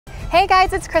Hey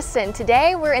guys, it's Christin.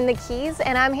 Today we're in the Keys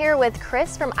and I'm here with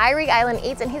Chris from Irie Island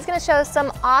Eats and he's gonna show us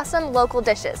some awesome local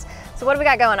dishes. So what do we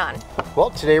got going on? Well,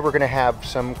 today we're gonna have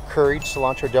some curried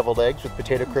cilantro deviled eggs with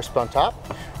potato crisp on top.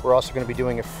 We're also gonna be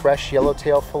doing a fresh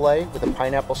yellowtail fillet with a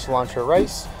pineapple cilantro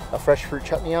rice, a fresh fruit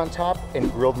chutney on top,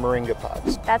 and grilled moringa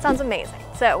pods. That sounds amazing.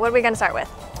 So what are we gonna start with?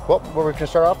 Well, what we're gonna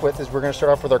start off with is we're gonna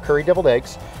start off with our curried deviled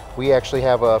eggs. We actually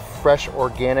have a fresh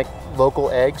organic local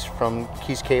eggs from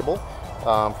Keys Cable.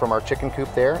 From our chicken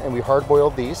coop there, and we hard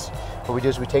boiled these. What we do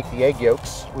is we take the egg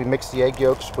yolks, we mix the egg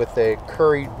yolks with a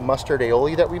curried mustard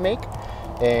aioli that we make,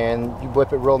 and you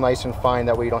whip it real nice and fine,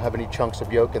 that way you don't have any chunks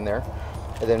of yolk in there.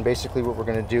 And then basically what we're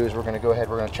going to do is we're going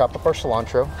to chop up our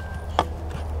cilantro.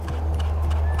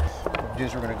 What we'll do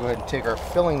is we're going to go ahead and take our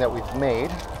filling that we've made,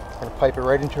 we're going to pipe it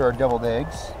right into our deviled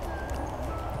eggs,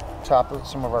 top with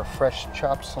some of our fresh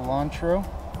chopped cilantro.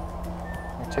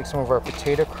 Take some of our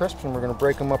potato crisps and we're going to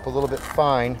break them up a little bit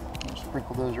fine and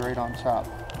sprinkle those right on top.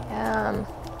 Yum.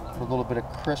 For a little bit of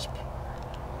crisp,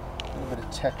 a little bit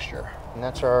of texture. And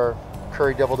that's our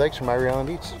curry deviled eggs from Irie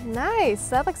Island Eats. Nice,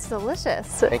 that looks delicious.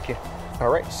 Thank you. All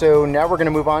right, so now we're going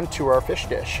to move on to our fish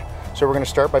dish. So we're going to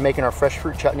start by making our fresh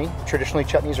fruit chutney. Traditionally,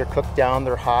 chutneys are cooked down,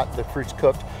 they're hot, the fruit's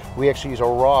cooked. We actually use a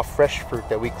raw fresh fruit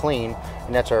that we clean,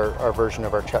 and that's our version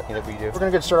of our chutney that we do. We're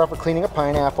going to start off with cleaning a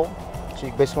pineapple. So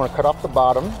you basically want to cut off the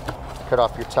bottom, cut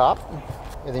off your top,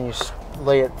 and then you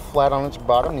lay it flat on its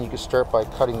bottom, and you can start by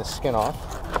cutting the skin off.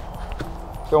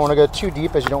 Don't want to go too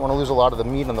deep, as you don't want to lose a lot of the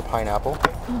meat on the pineapple.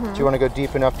 So you want to go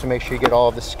deep enough to make sure you get all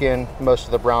of the skin, most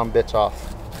of the brown bits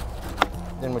off.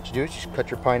 Then what you do is you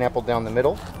cut your pineapple down the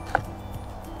middle.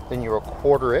 Then you will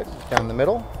quarter it down the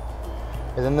middle.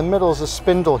 And then the middle is the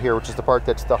spindle here, which is the part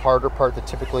that's the harder part that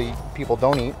typically people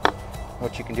don't eat.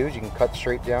 What you can do is you can cut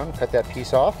straight down, cut that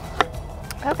piece off.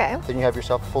 Okay. Then you have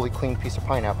yourself a fully cleaned piece of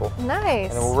pineapple. Nice.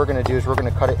 And then what we're going to do is we're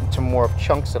going to cut it into more of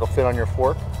chunks that'll fit on your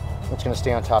fork. It's going to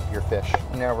stay on top of your fish.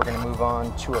 Now we're going to move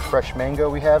on to a fresh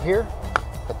mango we have here.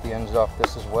 Cut the ends off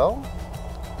this as well.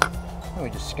 And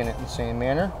we just skin it in the same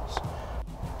manner.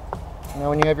 Now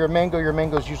when you have your mango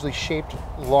is usually shaped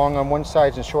long on one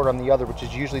side and short on the other, which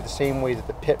is usually the same way that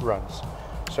the pit runs.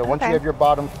 So once you have your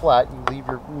bottom flat, you leave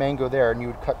your mango there and you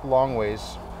would cut long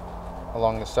ways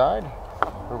along the side.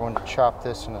 We're going to chop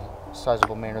this in a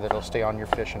sizable manner that it'll stay on your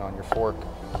fish and on your fork.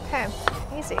 Okay,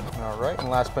 easy. All right, and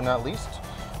last but not least,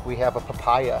 we have a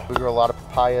papaya. We grow a lot of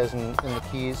papayas in the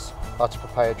Keys, lots of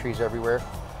papaya trees everywhere.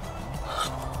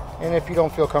 And if you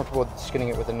don't feel comfortable with skinning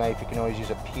it with a knife, you can always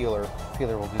use a peeler.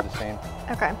 Peeler will do the same.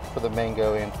 Okay. For the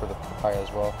mango and for the papaya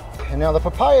as well. And now the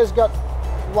papaya's got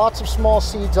lots of small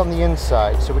seeds on the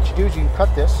inside. So what you do is you can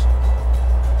cut this,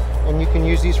 and you can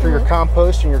use these for your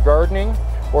compost and your gardening.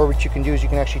 Or what you can do is you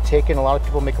can actually take in, a lot of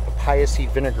people make a papaya seed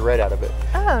vinaigrette out of it.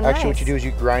 Oh, nice. Actually what you do is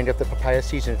you grind up the papaya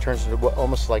seeds and it turns into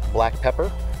almost like black pepper,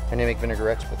 and they make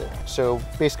vinaigrettes with it. So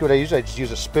basically what I just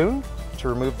use a spoon to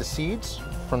remove the seeds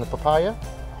from the papaya.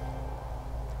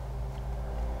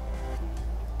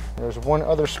 There's one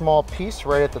other small piece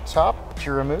right at the top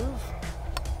to remove.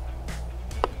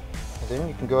 And then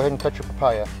you can go ahead and cut your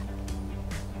papaya.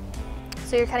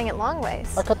 So you're cutting it long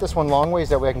ways? I cut this one long ways,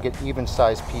 that way I can get even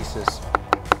sized pieces.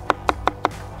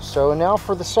 So now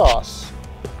for the sauce.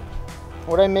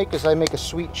 What I make is I make a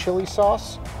sweet chili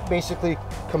sauce, basically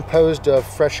composed of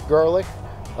fresh garlic,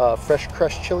 fresh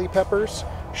crushed chili peppers,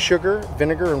 sugar,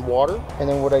 vinegar, and water. And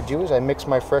then what I do is I mix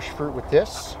my fresh fruit with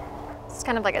this. It's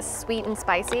kind of like a sweet and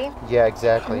spicy. Yeah,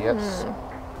 exactly, yes.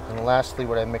 And lastly,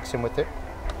 what I mix in with it,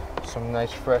 some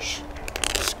nice fresh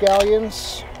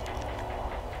scallions.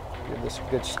 Give this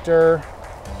a good stir.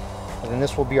 And then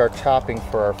this will be our topping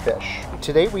for our fish.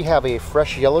 Today we have a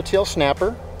fresh yellowtail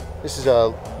snapper. This is a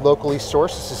locally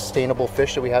sourced, sustainable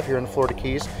fish that we have here in the Florida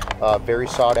Keys. Very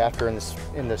sought after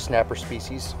in the snapper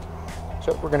species.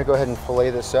 So we're gonna go ahead and fillet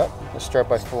this up. Let's start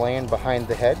by filleting behind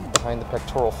the head, behind the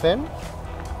pectoral fin.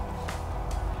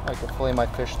 I can fillet my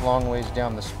fish long ways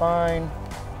down the spine,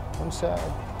 one side.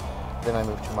 Then I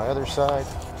move to my other side.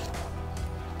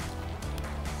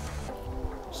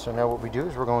 So now what we do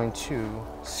is we're going to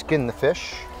skin the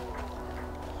fish.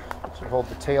 So hold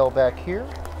the tail back here,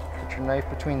 put your knife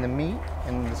between the meat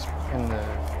and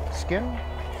the skin,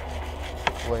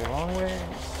 fillet long ways.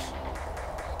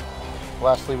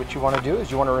 Lastly, what you want to do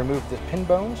is you want to remove the pin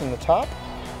bones in the top,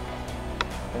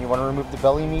 and you want to remove the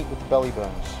belly meat with the belly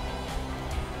bones.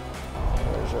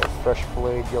 There's a fresh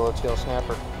filleted yellowtail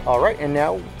snapper. All right, and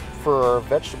now for our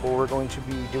vegetable, we're going to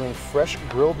be doing fresh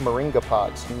grilled moringa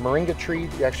pods. The moringa tree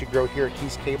we actually grow here at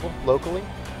Keys Cable locally.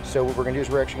 So what we're going to do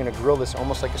is we're actually going to grill this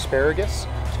almost like asparagus.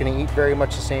 It's going to eat very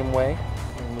much the same way.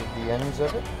 Remove the ends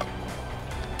of it.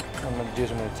 What I'm going to do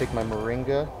is I'm going to take my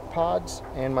moringa pods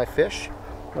and my fish.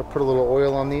 I'm gonna put a little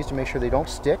oil on these to make sure they don't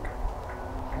stick.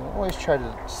 And I always try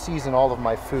to season all of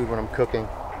my food when I'm cooking.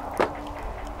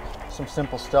 Some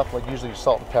simple stuff like usually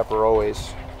salt and pepper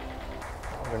always.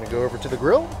 We're gonna go over to the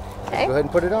grill. Okay. Go ahead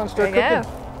and put it on, start There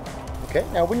cooking. Okay,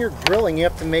 now when you're grilling, you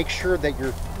have to make sure that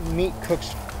your meat cooks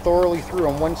thoroughly through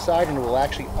on one side and it will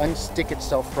actually unstick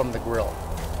itself from the grill.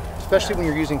 Especially when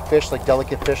you're using fish, like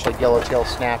delicate fish like yellowtail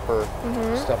snapper,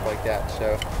 stuff like that.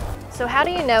 So how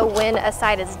do you know when a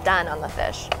side is done on the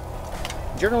fish?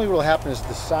 Generally what will happen is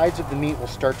the sides of the meat will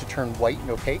start to turn white and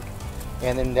opaque,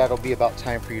 and then that'll be about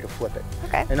time for you to flip it.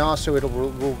 Okay. And also it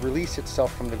will release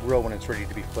itself from the grill when it's ready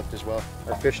to be flipped as well.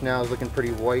 Our fish now is looking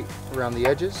pretty white around the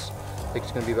edges. I think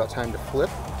it's going to be about time to flip.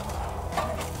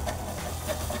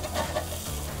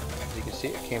 As you can see,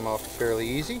 it came off fairly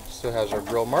easy. Still has our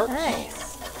grill marks.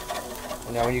 Nice.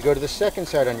 And now when you go to the second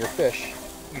side on your fish,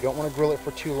 you don't want to grill it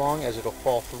for too long as it'll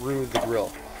fall through the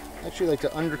grill. I actually like to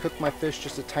undercook my fish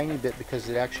just a tiny bit because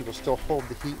it actually will still hold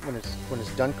the heat when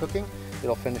it's done cooking.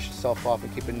 It'll finish itself off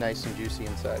and keep it nice and juicy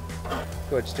inside. Go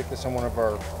ahead and stick this on one of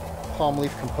our palm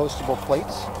leaf compostable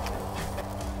plates.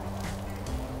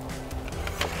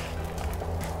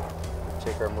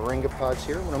 Take our moringa pods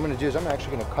here. What I'm going to do is I'm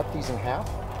actually going to cut these in half.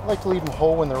 I like to leave them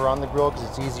whole when they're on the grill because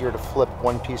it's easier to flip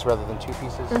one piece rather than two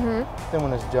pieces. Then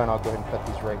when it's done, I'll go ahead and cut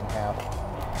these right in half.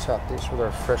 Top this with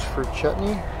our fresh fruit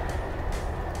chutney.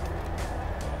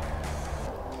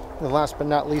 And last but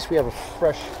not least, we have a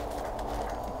fresh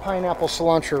pineapple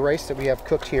cilantro rice that we have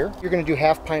cooked here. You're going to do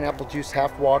half pineapple juice,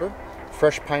 half water.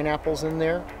 Fresh pineapples in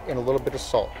there and a little bit of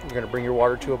salt. You're going to bring your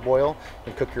water to a boil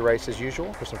and cook your rice as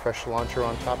usual. Put some fresh cilantro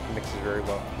on top and mix it very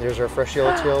well. There's our fresh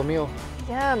yellowtail meal.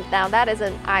 Yum. Now that is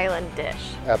an island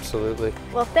dish. Absolutely.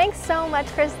 Well, thanks so much,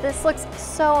 Chris. This looks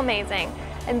so amazing.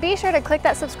 And be sure to click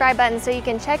that subscribe button so you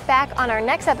can check back on our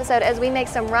next episode as we make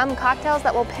some rum cocktails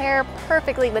that will pair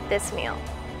perfectly with this meal.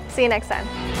 See you next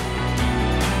time.